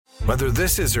Whether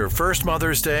this is her first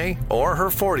Mother's Day or her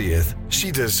 40th, she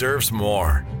deserves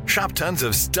more. Shop tons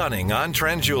of stunning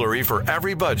on-trend jewelry for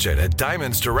every budget at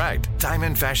Diamonds Direct.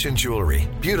 Diamond fashion jewelry,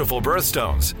 beautiful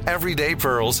birthstones, everyday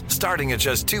pearls starting at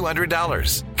just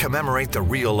 $200. Commemorate the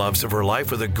real loves of her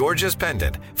life with a gorgeous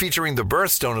pendant featuring the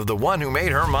birthstone of the one who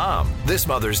made her mom. This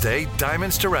Mother's Day,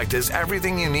 Diamonds Direct is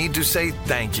everything you need to say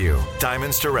thank you.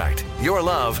 Diamonds Direct. Your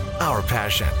love, our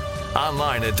passion.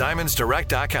 Online at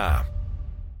diamondsdirect.com.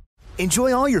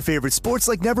 Enjoy all your favorite sports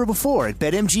like never before at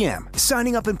BetMGM.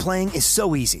 Signing up and playing is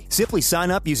so easy. Simply sign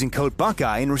up using code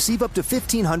Buckeye and receive up to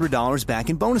 $1,500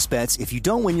 back in bonus bets if you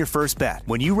don't win your first bet.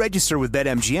 When you register with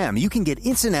BetMGM, you can get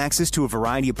instant access to a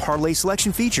variety of parlay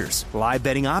selection features, live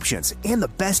betting options, and the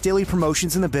best daily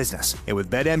promotions in the business. And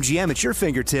with BetMGM at your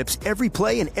fingertips, every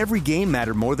play and every game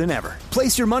matter more than ever.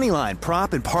 Place your moneyline,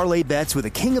 prop, and parlay bets with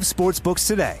the king of sportsbooks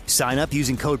today. Sign up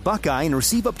using code Buckeye and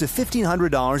receive up to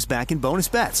 $1,500 back in bonus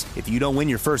bets if you don't win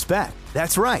your first bet.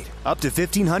 That's right, up to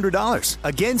 $1,500.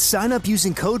 Again, sign up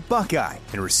using code Buckeye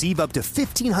and receive up to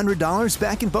 $1,500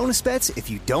 back in bonus bets if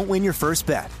you don't win your first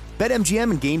bet.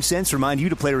 BetMGM and GameSense remind you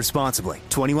to play responsibly.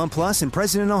 21 plus and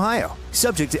present in Ohio.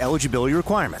 Subject to eligibility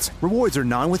requirements. Rewards are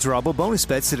non-withdrawable bonus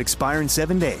bets that expire in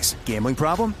 7 days. Gambling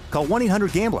problem? Call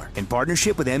 1-800-GAMBLER in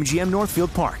partnership with MGM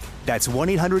Northfield Park. That's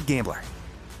 1-800-GAMBLER.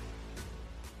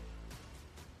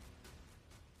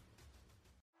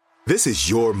 This is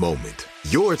your moment,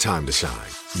 your time to shine,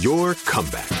 your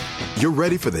comeback. You're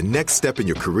ready for the next step in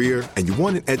your career, and you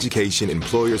want an education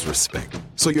employers respect.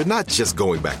 So you're not just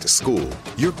going back to school,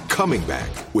 you're coming back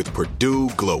with Purdue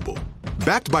Global.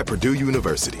 Backed by Purdue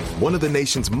University, one of the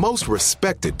nation's most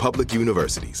respected public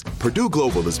universities, Purdue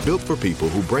Global is built for people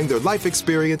who bring their life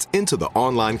experience into the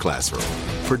online classroom.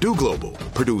 Purdue Global,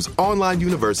 Purdue's online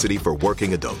university for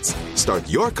working adults. Start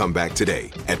your comeback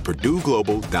today at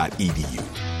purdueglobal.edu.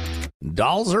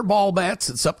 Dolls or ball bats,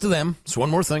 it's up to them. It's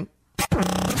one more thing.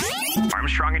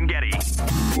 Armstrong and Getty.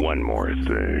 One more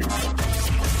thing.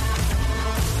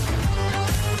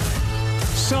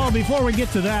 So before we get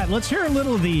to that, let's hear a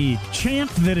little of the chant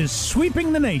that is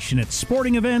sweeping the nation at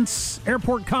sporting events,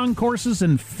 airport concourses,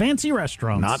 and fancy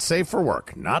restaurants. Not safe for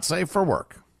work. Not safe for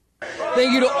work.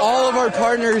 Thank you to all of our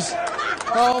partners.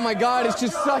 Oh, my God, it's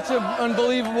just such an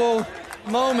unbelievable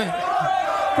moment.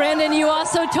 Brandon, you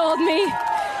also told me,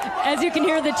 as you can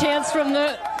hear the chants from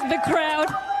the crowd,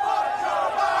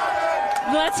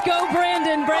 let's go,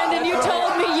 Brandon. Brandon, you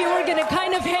told me you were going to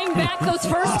kind of hang back those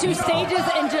first two stages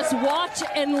and just watch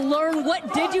and learn.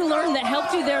 What did you learn that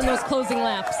helped you there in those closing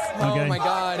laps? Okay. Oh, my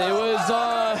God. It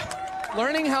was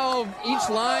learning how each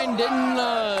line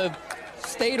didn't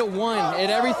stay to one.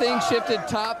 Everything shifted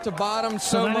top to bottom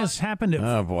so that much. has happened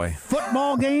at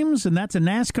football games, and that's a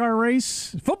NASCAR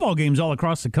race. Football games all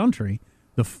across the country.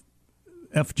 The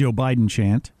F. Joe Biden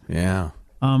chant. Yeah.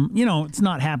 It's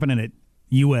not happening at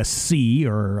USC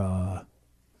or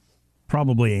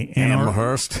probably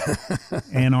Amherst,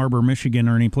 Ann Arbor, Michigan,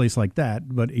 or any place like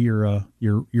that. But your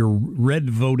red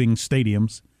voting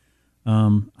stadiums.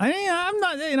 I'm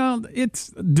not. It's.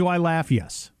 Do I laugh?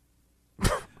 Yes.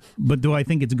 But do I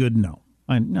think it's good? No.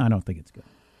 I don't think it's good.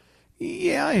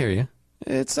 Yeah, I hear you.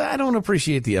 I don't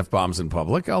appreciate the F-bombs in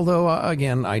public, although,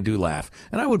 again, I do laugh.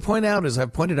 And I would point out, as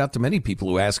I've pointed out to many people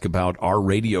who ask about our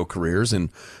radio careers in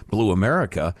Blue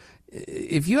America,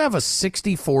 if you have a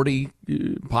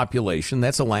 60-40 population,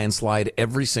 that's a landslide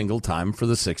every single time for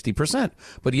the 60%.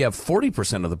 But you have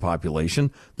 40% of the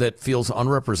population that feels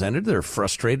unrepresented, they're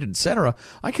frustrated, etc.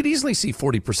 I could easily see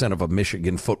 40% of a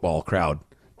Michigan football crowd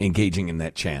engaging in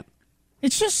that chant.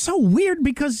 It's just so weird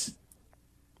because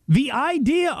the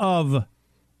idea of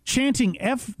chanting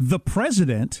F the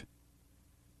president,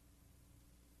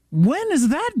 when has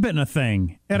that been a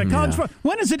thing at a college? Yeah.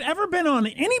 When has it ever been on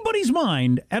anybody's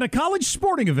mind at a college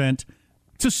sporting event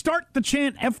to start the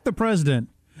chant F the president?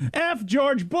 F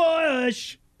George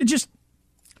Bush. It just...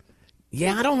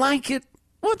 Yeah, I don't like it.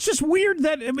 Well, it's just weird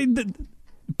that,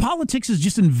 politics has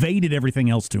just invaded everything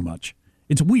else too much.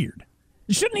 It's weird.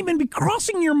 It shouldn't even be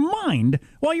crossing your mind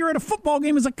while you're at a football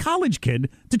game as a college kid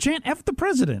to chant F the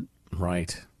president.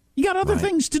 Right. You got other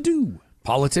things to do.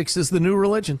 Politics is the new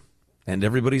religion, and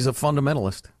everybody's a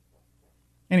fundamentalist.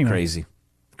 Anyway.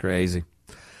 Crazy.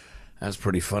 That's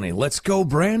pretty funny. Let's go,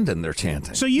 Brandon, they're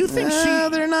chanting. So you think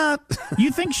they're not.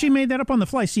 You think she made that up on the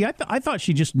fly? See, I thought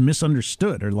she just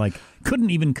misunderstood or,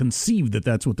 couldn't even conceive that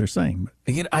that's what they're saying.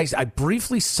 Again, I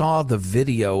briefly saw the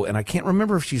video, and I can't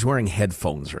remember if she's wearing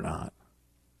headphones or not.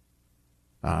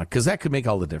 Because that could make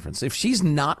all the difference. If she's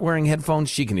not wearing headphones,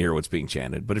 she can hear what's being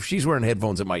chanted. But if she's wearing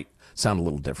headphones, it might sound a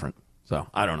little different. So,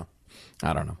 I don't know.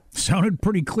 I don't know. Sounded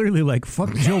pretty clearly like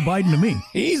fuck Joe Biden to me.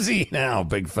 Easy now,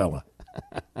 big fella.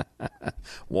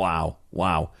 Wow.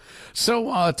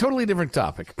 So, totally different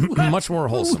topic. Much more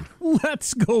wholesome.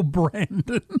 Let's go,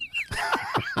 Brandon.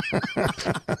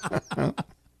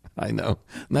 I know.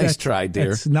 Nice try, dear.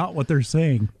 That's not what they're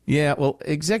saying. Yeah, well,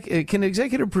 can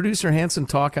executive producer Hanson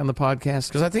talk on the podcast?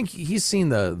 Because I think he's seen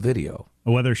the video.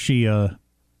 Whether she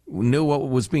knew what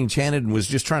was being chanted and was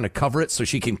just trying to cover it so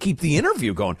she can keep the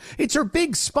interview going. It's her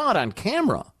big spot on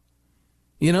camera.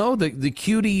 You know, the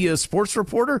cutie sports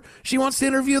reporter, she wants to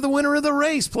interview the winner of the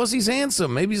race. Plus, he's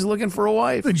handsome. Maybe he's looking for a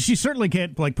wife. She certainly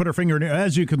can't, put her finger in it.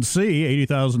 As you can see,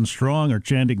 80,000 strong are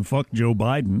chanting, fuck Joe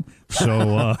Biden.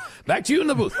 So, Back to you in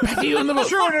the booth.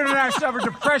 True international effort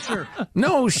to pressure.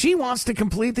 No, she wants to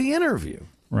complete the interview.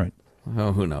 Right.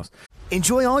 Oh, who knows?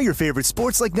 Enjoy all your favorite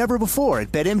sports like never before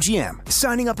at BetMGM.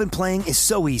 Signing up and playing is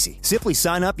so easy. Simply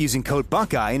sign up using code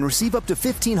Buckeye and receive up to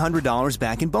 $1,500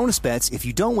 back in bonus bets if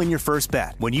you don't win your first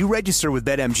bet. When you register with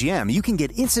BetMGM, you can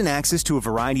get instant access to a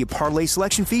variety of parlay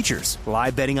selection features,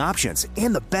 live betting options,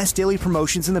 and the best daily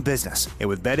promotions in the business. And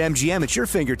with BetMGM at your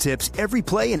fingertips, every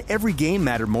play and every game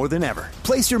matter more than ever.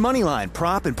 Place your moneyline,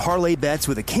 prop, and parlay bets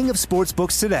with the king of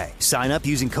sportsbooks today. Sign up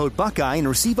using code Buckeye and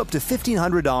receive up to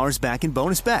 $1,500 back in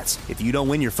bonus bets if you don't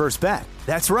win your first bet.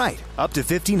 That's right, up to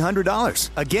 $1,500.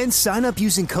 Again, sign up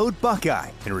using code Buckeye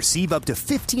and receive up to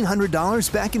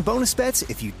 $1,500 back in bonus bets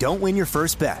if you don't win your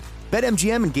first bet.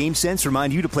 BetMGM and GameSense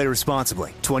remind you to play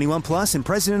responsibly. 21 plus and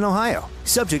present in Ohio.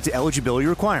 Subject to eligibility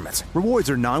requirements.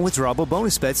 Rewards are non-withdrawable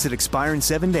bonus bets that expire in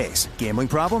 7 days. Gambling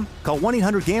problem? Call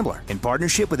 1-800-GAMBLER in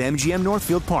partnership with MGM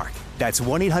Northfield Park. That's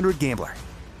 1-800-GAMBLER.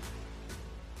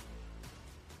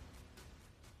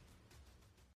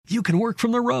 You can work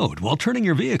from the road while turning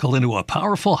your vehicle into a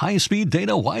powerful high-speed data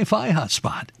Wi-Fi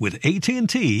hotspot with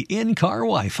AT&T in-car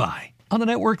Wi-Fi. On a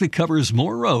network that covers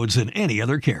more roads than any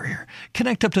other carrier,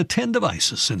 connect up to 10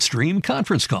 devices and stream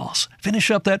conference calls,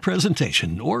 finish up that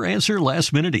presentation, or answer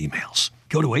last-minute emails.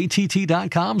 Go to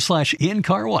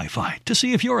att.com/in-car Wi-Fi to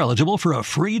see if you're eligible for a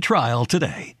free trial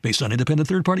today. Based on independent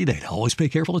third-party data, always pay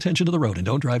careful attention to the road and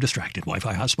don't drive distracted.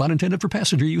 Wi-Fi hotspot intended for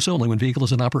passenger use only when vehicle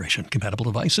is in operation. Compatible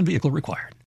device and vehicle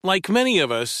required. Like many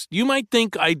of us, you might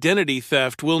think identity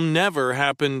theft will never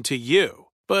happen to you.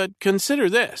 But consider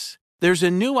this. There's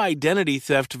a new identity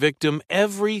theft victim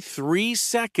every 3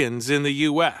 seconds in the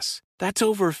U.S. That's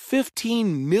over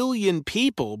 15 million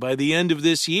people by the end of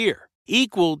this year,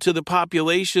 equal to the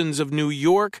populations of New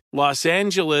York, Los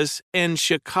Angeles, and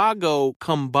Chicago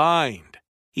combined.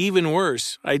 Even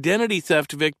worse, identity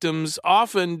theft victims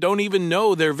often don't even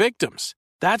know they're victims.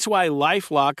 That's why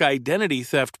LifeLock Identity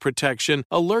Theft Protection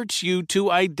alerts you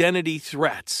to identity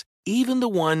threats, even the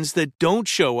ones that don't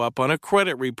show up on a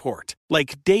credit report,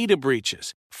 like data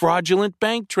breaches, fraudulent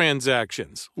bank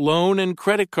transactions, loan and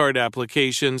credit card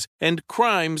applications, and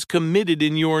crimes committed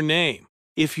in your name.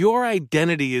 If your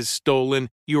identity is stolen,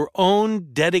 your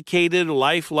own dedicated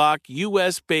LifeLock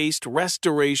U.S.-based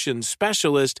restoration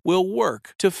specialist will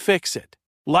work to fix it.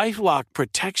 LifeLock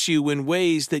protects you in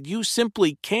ways that you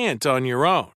simply can't on your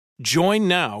own. Join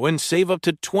now and save up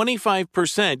to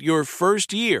 25% your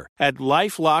first year at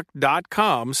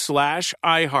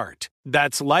LifeLock.com/iHeart.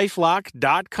 That's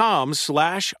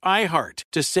LifeLock.com/iHeart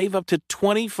to save up to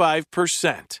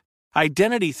 25%.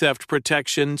 Identity theft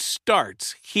protection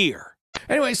starts here.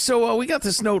 Anyway, so we got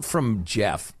this note from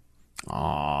Jeff.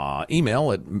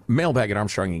 Email at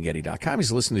mailbag@armstrongandgetty.com.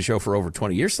 He's listened to the show for over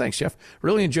 20 years. Thanks, Jeff.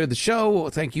 Really enjoyed the show.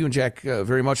 Thank you and Jack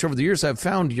very much. Over the years, I've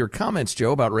found your comments,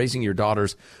 Joe, about raising your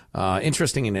daughters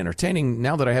interesting and entertaining.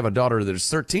 Now that I have a daughter that is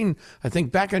 13, I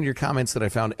think back on your comments that I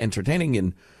found entertaining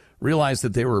and realized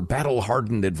that they were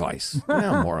battle-hardened advice.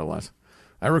 Well, more or less.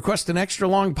 I request an extra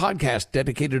long podcast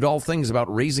dedicated to all things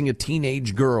about raising a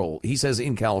teenage girl. He says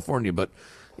in California, but,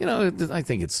 you know, I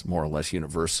think it's more or less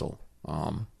universal.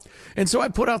 And so I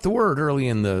put out the word early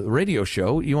in the radio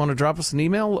show. You want to drop us an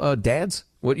email, dads,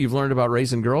 what you've learned about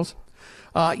raising girls?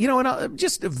 And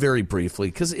just very briefly,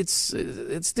 because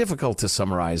it's difficult to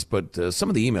summarize, but some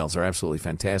of the emails are absolutely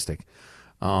fantastic.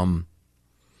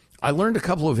 I learned a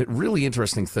couple of really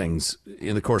interesting things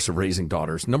in the course of raising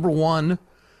daughters. Number one,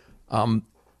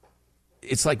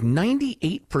 it's like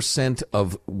 98%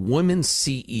 of women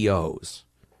CEOs.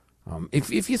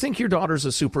 If you think your daughter's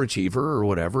a super achiever or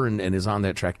whatever and is on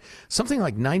that track, something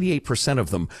like 98%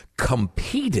 of them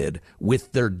competed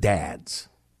with their dads.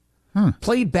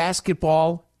 Played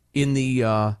basketball in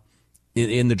the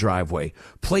driveway,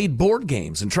 played board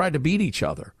games and tried to beat each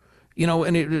other.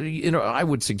 I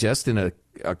would suggest in a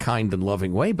kind and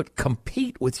loving way, but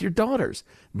compete with your daughters.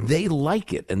 They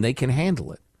like it and they can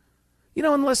handle it.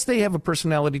 unless they have a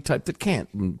personality type that can't,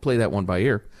 and play that one by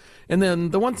ear. And then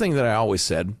the one thing that I always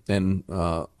said, and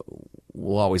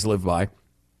will always live by,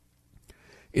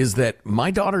 is that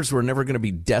my daughters were never going to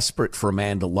be desperate for a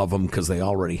man to love them because they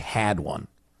already had one.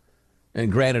 And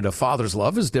granted, a father's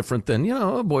love is different than,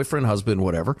 a boyfriend, husband,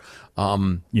 whatever.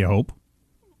 You hope.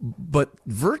 But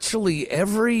virtually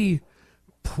every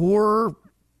poor,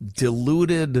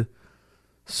 deluded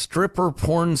stripper,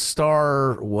 porn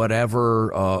star,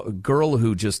 whatever, girl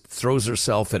who just throws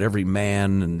herself at every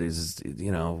man and is,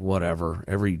 whatever.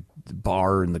 Every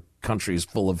bar in the country is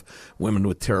full of women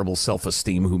with terrible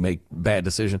self-esteem who make bad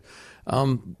decisions.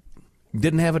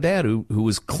 Didn't have a dad who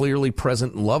was clearly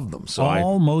present and loved them. So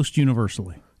almost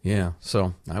universally. Yeah,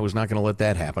 so I was not going to let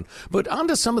that happen. But on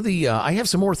to some of the, I have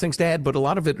some more things to add, but a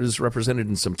lot of it is represented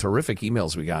in some terrific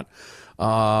emails we got.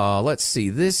 Let's see.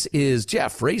 This is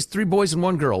Jeff. Raised 3 boys and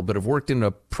 1 girl, but have worked in a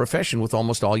profession with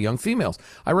almost all young females.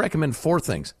 I recommend 4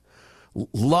 things.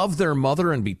 Love their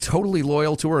mother and be totally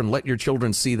loyal to her, and let your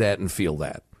children see that and feel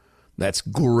that. That's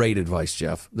great advice,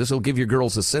 Jeff. This will give your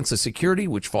girls a sense of security,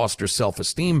 which fosters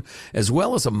self-esteem, as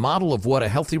well as a model of what a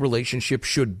healthy relationship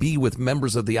should be with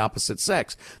members of the opposite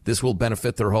sex. This will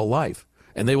benefit their whole life.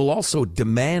 And they will also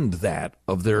demand that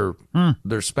of their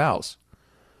spouse.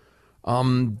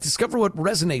 Discover what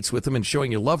resonates with them in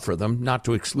showing your love for them, not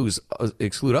to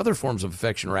exclude other forms of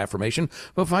affection or affirmation,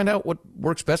 but find out what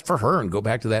works best for her and go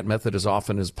back to that method as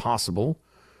often as possible.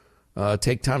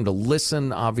 Take time to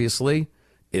listen, obviously.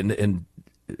 And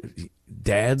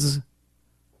dads,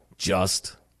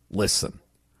 just listen.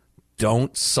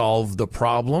 Don't solve the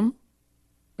problem,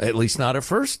 at least not at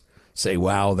first. Say,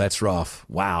 wow, that's rough.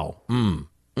 Wow.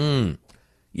 You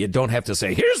don't have to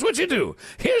say, here's what you do.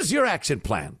 Here's your action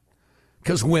plan.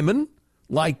 Because women,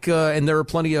 and there are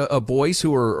plenty of boys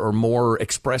who are more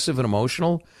expressive and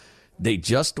emotional, they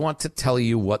just want to tell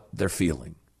you what they're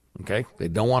feeling. Okay? They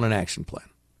don't want an action plan.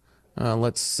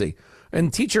 Let's see.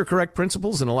 And teach her correct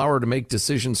principles and allow her to make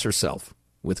decisions herself.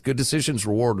 With good decisions,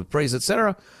 reward with praise,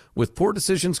 etc. With poor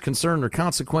decisions, concern or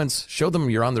consequence, show them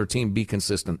you're on their team, be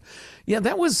consistent. Yeah,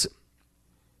 that was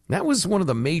one of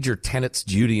the major tenets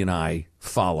Judy and I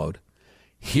followed.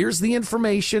 Here's the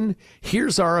information.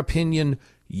 Here's our opinion.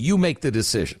 You make the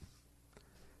decision.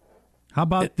 How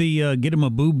about the get them a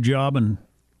boob job and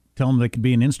tell them they could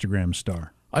be an Instagram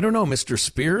star? I don't know, Mr.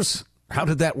 Spears. How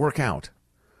did that work out?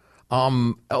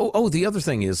 The other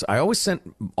thing is I always sent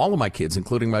all of my kids,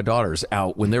 including my daughters,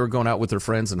 out when they were going out with their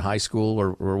friends in high school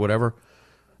or whatever.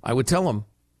 I would tell them,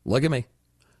 look at me.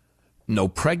 No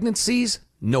pregnancies,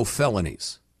 no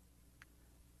felonies.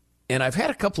 And I've had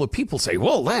a couple of people say,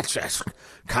 well, that's just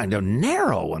kind of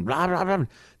narrow and blah, blah, blah.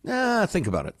 Nah, think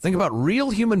about it. Think about real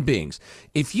human beings.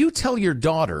 If you tell your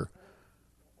daughter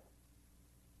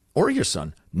or your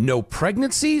son, no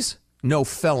pregnancies, no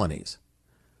felonies,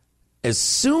 as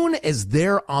soon as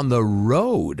they're on the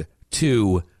road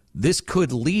to this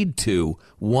could lead to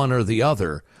one or the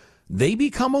other, they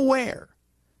become aware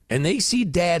and they see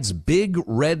dad's big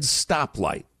red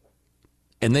stoplight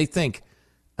and they think,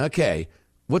 okay,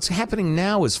 what's happening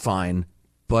now is fine,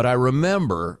 but I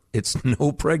remember it's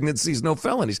no pregnancies, no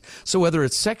felonies. So whether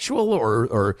it's sexual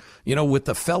or with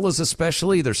the fellas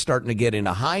especially, they're starting to get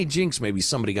into hijinks. Maybe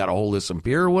somebody got a hold of some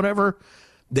beer or whatever.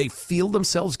 They feel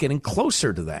themselves getting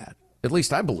closer to that. At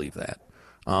least I believe that.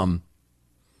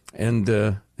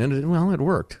 It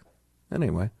worked.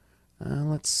 Anyway,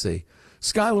 let's see.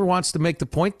 Skylar wants to make the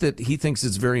point that he thinks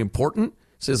it's very important.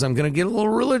 Says, I'm going to get a little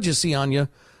religious-y on you,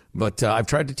 but I've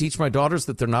tried to teach my daughters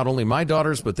that they're not only my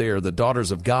daughters, but they are the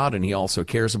daughters of God, and he also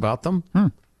cares about them.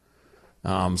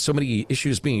 So many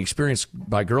issues being experienced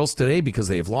by girls today because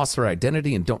they have lost their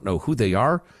identity and don't know who they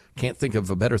are. Can't think of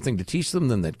a better thing to teach them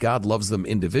than that God loves them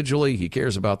individually. He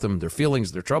cares about them, their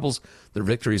feelings, their troubles, their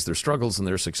victories, their struggles, and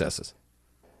their successes.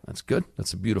 That's good.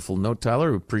 That's a beautiful note,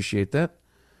 Tyler. We appreciate that.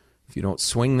 If you don't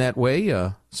swing that way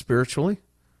spiritually,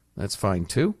 that's fine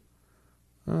too.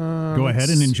 Go ahead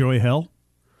and enjoy hell.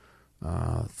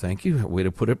 Thank you. Way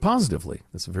to put it positively.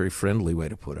 That's a very friendly way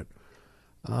to put it.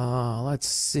 Let's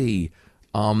see.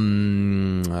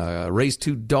 Raised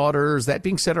 2 daughters. That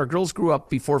being said, our girls grew up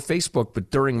before Facebook, but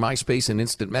during MySpace and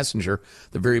Instant Messenger,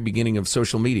 the very beginning of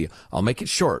social media. I'll make it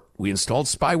short. We installed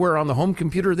spyware on the home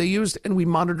computer they used, and we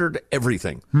monitored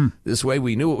everything. This way,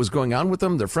 we knew what was going on with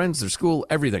them, their friends, their school,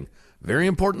 everything. Very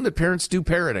important that parents do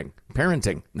parenting,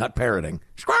 not parroting.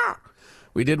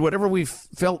 We did whatever we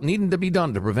felt needed to be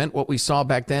done to prevent what we saw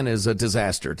back then as a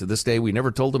disaster. To this day, we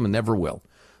never told them and never will.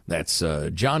 That's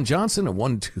John Johnson at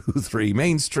 123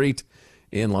 Main Street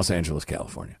in Los Angeles,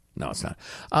 California. No, it's not.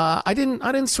 I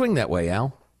didn't swing that way,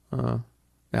 Al. Al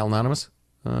Anonymous.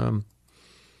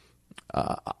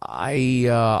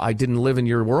 I didn't live in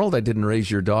your world. I didn't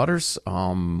raise your daughters.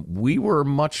 We were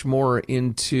much more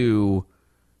into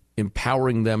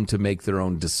empowering them to make their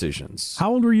own decisions.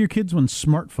 How old were your kids when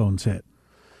smartphones hit?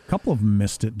 A couple of them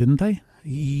missed it, didn't they?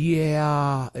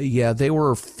 Yeah, they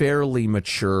were fairly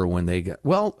mature when they got...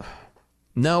 Well,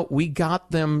 no, we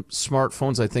got them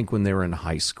smartphones, I think, when they were in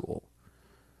high school.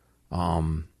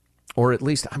 Or at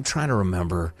least, I'm trying to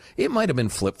remember. It might have been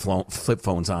flip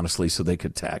phones, honestly, so they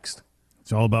could text.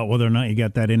 It's all about whether or not you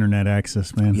got that internet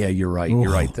access, man. Yeah, you're right. Ooh.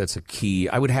 You're right. That's a key.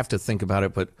 I would have to think about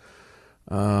it, but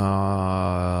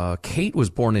Kate was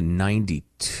born in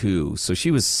 92, so she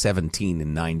was 17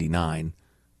 in 99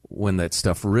 when that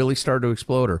stuff really started to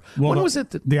explode. Or when was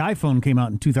it? The iPhone came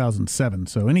out in 2007,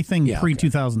 so anything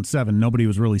pre-2007, nobody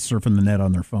was really surfing the net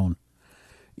on their phone.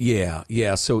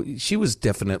 Yeah. So she was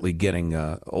definitely getting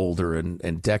older, and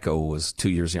Deco was 2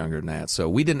 years younger than that. So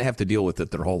we didn't have to deal with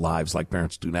it their whole lives like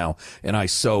parents do now. And I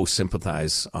so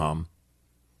sympathize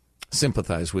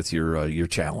with your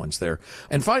challenge there.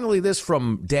 And finally, this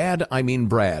from Dad, I mean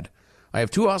Brad. I have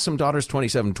two awesome daughters,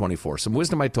 27 and 24. Some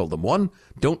wisdom I told them. One,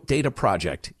 don't date a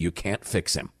project. You can't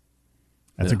fix him.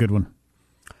 That's a good one.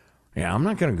 Yeah, I'm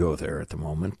not going to go there at the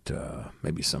moment.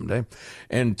 Maybe someday.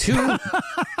 And two,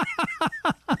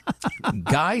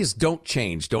 guys don't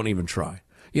change. Don't even try.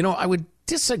 You know, I would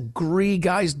disagree.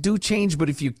 Guys do change, but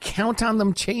if you count on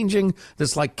them changing,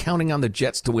 that's like counting on the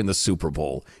Jets to win the Super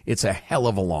Bowl. It's a hell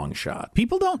of a long shot.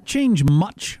 People don't change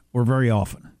much or very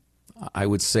often. I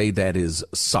would say that is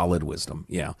solid wisdom,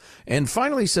 yeah. And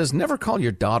finally, he says, never call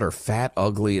your daughter fat,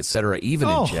 ugly, etc., even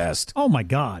in jest. Oh, my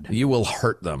God. You will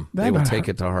hurt them. They will take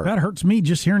it to heart. That hurts me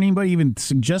just hearing anybody even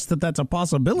suggest that that's a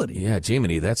possibility. Yeah,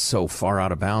 Jiminy, that's so far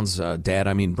out of bounds. Dad,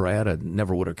 I mean Brad, I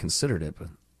never would have considered it, but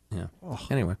yeah.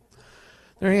 Anyway,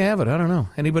 there you have it. I don't know.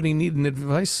 Anybody needing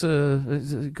advice,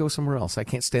 go somewhere else. I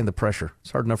can't stand the pressure.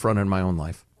 It's hard enough running my own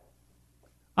life.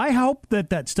 I hope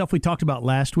that stuff we talked about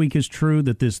last week is true,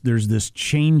 that there's this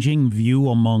changing view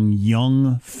among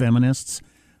young feminists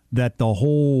that the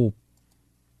whole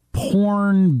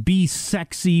porn, be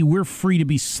sexy, we're free to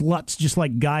be sluts just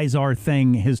like guys are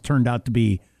thing has turned out to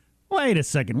be, wait a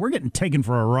second, we're getting taken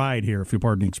for a ride here, if you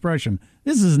pardon the expression.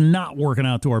 This is not working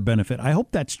out to our benefit. I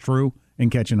hope that's true and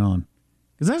catching on.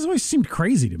 Because that's always seemed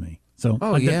crazy to me. So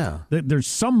there's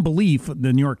some belief in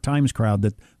the New York Times crowd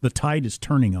that the tide is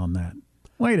turning on that.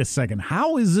 Wait a second.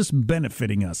 How is this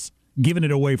benefiting us, giving it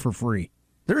away for free?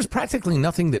 There's practically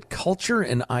nothing that culture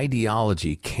and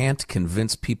ideology can't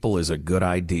convince people is a good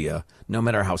idea, no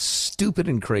matter how stupid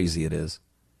and crazy it is.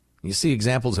 You see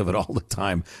examples of it all the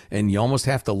time, and you almost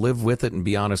have to live with it and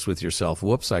be honest with yourself.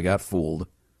 Whoops, I got fooled.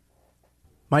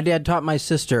 My dad taught my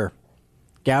sister,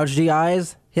 gouge the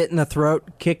eyes, hit in the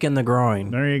throat, kick in the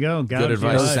groin. There you go. Gouge good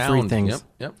advice. Those Sound. 3 things.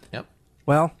 Yep.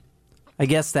 Well, I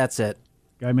guess that's it.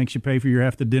 Guy makes you pay for your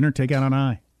half the dinner, take out an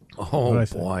eye. Oh,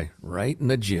 boy. Right in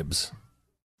the jibs.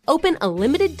 Open a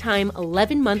limited-time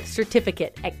 11-month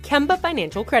certificate at Kemba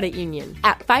Financial Credit Union.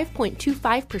 At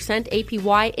 5.25%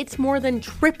 APY, it's more than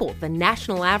triple the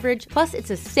national average, plus it's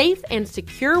a safe and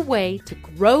secure way to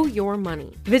grow your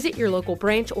money. Visit your local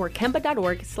branch or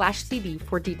kemba.org/cb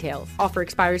for details. Offer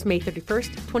expires May 31st,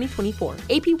 2024.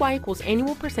 APY equals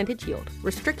annual percentage yield.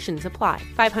 Restrictions apply.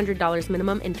 $500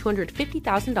 minimum and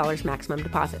 $250,000 maximum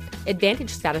deposit. Advantage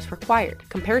status required.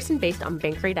 Comparison based on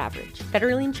bank rate average.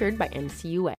 Federally insured by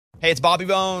NCUA. Hey, it's Bobby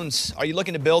Bones. Are you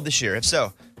looking to build this year? If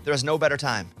so, there is no better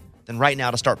time than right now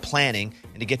to start planning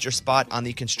and to get your spot on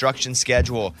the construction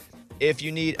schedule. If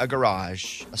you need a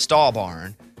garage, a stall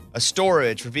barn, a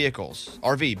storage for vehicles,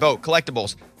 RV, boat,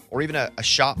 collectibles, or even a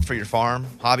shop for your farm,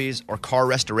 hobbies, or car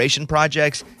restoration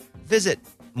projects, visit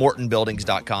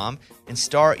MortonBuildings.com and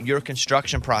start your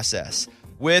construction process.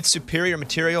 With superior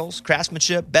materials,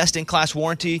 craftsmanship, best-in-class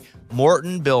warranty,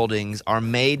 Morton Buildings are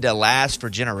made to last for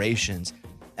generations.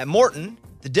 At Morton,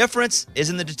 the difference is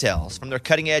in the details. From their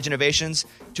cutting-edge innovations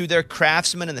to their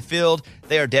craftsmen in the field,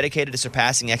 they are dedicated to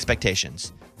surpassing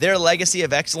expectations. Their legacy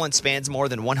of excellence spans more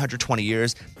than 120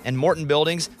 years, and Morton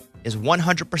Buildings is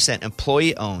 100%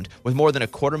 employee-owned with more than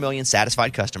 250,000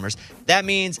 satisfied customers. That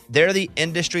means they're the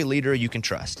industry leader you can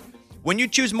trust. When you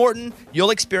choose Morton,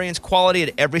 you'll experience quality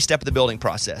at every step of the building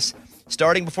process,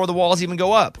 starting before the walls even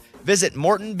go up. Visit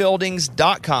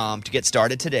MortonBuildings.com to get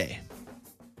started today.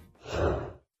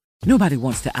 Nobody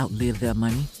wants to outlive their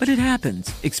money, but it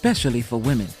happens, especially for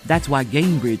women. That's why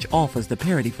Gainbridge offers the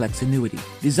Parity Flex annuity,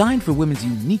 designed for women's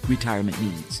unique retirement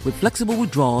needs, with flexible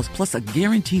withdrawals plus a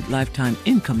guaranteed lifetime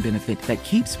income benefit that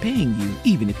keeps paying you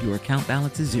even if your account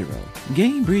balance is zero.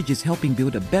 Gainbridge is helping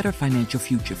build a better financial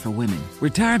future for women.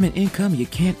 Retirement income you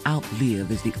can't outlive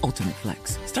is the ultimate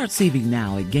flex. Start saving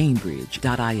now at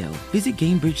Gainbridge.io. Visit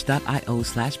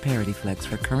Gainbridge.io/ParityFlex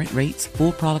for current rates,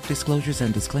 full product disclosures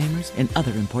and disclaimers, and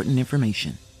other important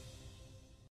information.